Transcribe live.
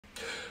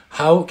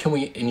How can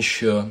we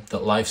ensure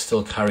that life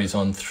still carries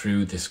on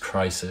through this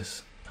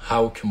crisis?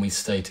 How can we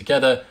stay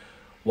together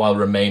while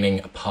remaining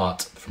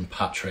apart from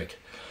Patrick?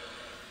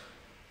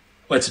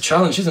 Well, it's a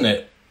challenge, isn't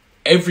it?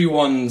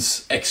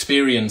 Everyone's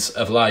experience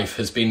of life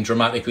has been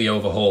dramatically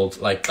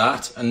overhauled like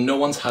that, and no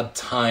one's had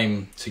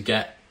time to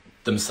get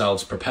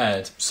themselves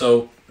prepared.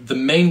 So the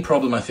main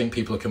problem I think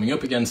people are coming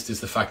up against is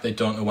the fact they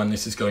don't know when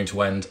this is going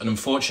to end. And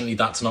unfortunately,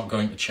 that's not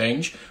going to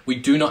change. We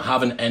do not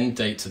have an end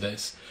date to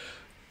this.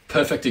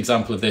 Perfect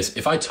example of this.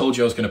 If I told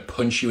you I was going to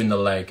punch you in the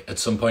leg at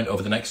some point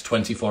over the next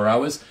 24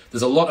 hours,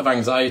 there's a lot of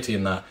anxiety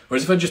in that.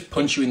 Whereas if I just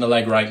punch you in the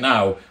leg right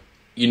now,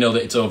 you know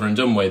that it's over and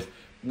done with.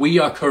 We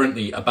are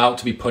currently about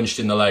to be punched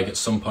in the leg at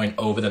some point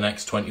over the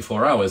next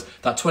 24 hours.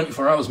 That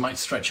 24 hours might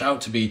stretch out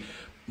to be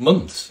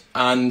months.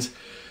 And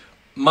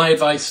my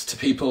advice to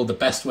people, the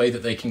best way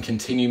that they can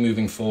continue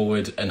moving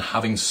forward and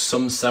having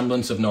some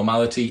semblance of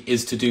normality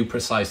is to do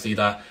precisely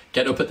that.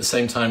 Get up at the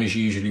same time as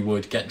you usually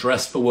would. Get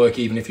dressed for work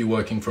even if you're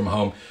working from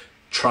home.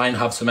 Try and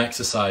have some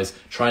exercise.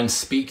 Try and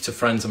speak to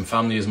friends and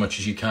family as much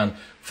as you can.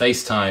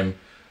 FaceTime,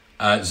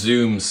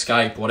 Zoom,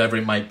 Skype, whatever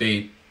it might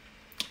be.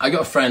 I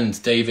got a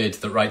friend, David,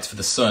 that writes for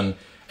The Sun,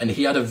 and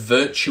he had a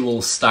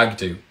virtual stag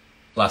do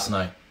last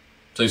night.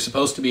 So he was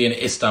supposed to be in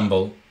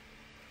Istanbul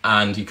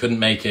and he couldn't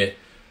make it.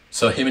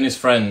 So him and his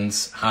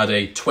friends had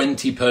a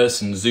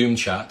 20-person Zoom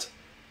chat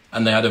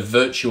and they had a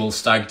virtual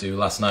stag do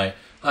last night.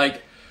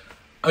 Like,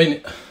 I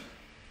mean,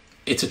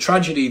 it's a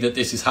tragedy that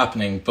this is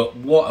happening, but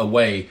what a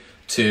way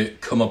to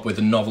come up with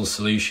a novel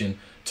solution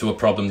to a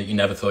problem that you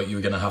never thought you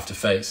were going to have to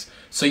face.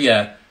 So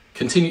yeah,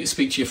 continue to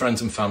speak to your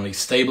friends and family,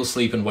 stable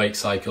sleep and wake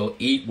cycle,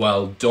 eat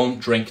well, don't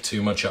drink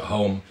too much at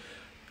home,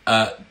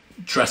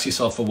 dress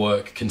yourself for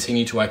work,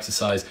 continue to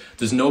exercise.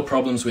 There's no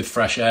problems with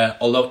fresh air,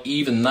 although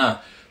even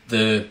that,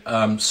 the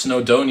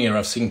Snowdonia,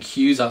 I've seen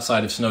queues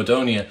outside of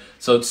Snowdonia.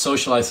 So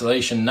social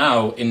isolation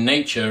now in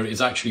nature is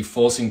actually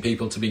forcing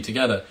people to be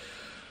together.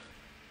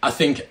 I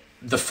think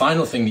the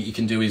final thing that you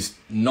can do is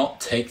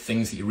not take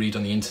things that you read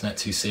on the internet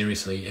too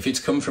seriously. If it's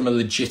come from a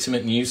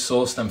legitimate news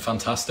source, then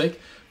fantastic.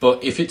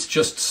 But if it's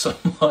just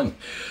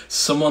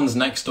someone's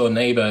next door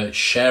neighbour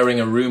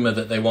sharing a rumour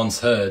that they once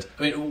heard.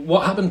 I mean,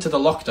 what happened to the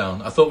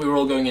lockdown? I thought we were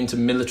all going into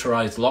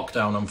militarised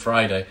lockdown on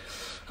Friday,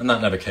 and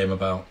that never came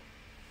about.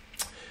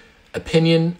 Opinion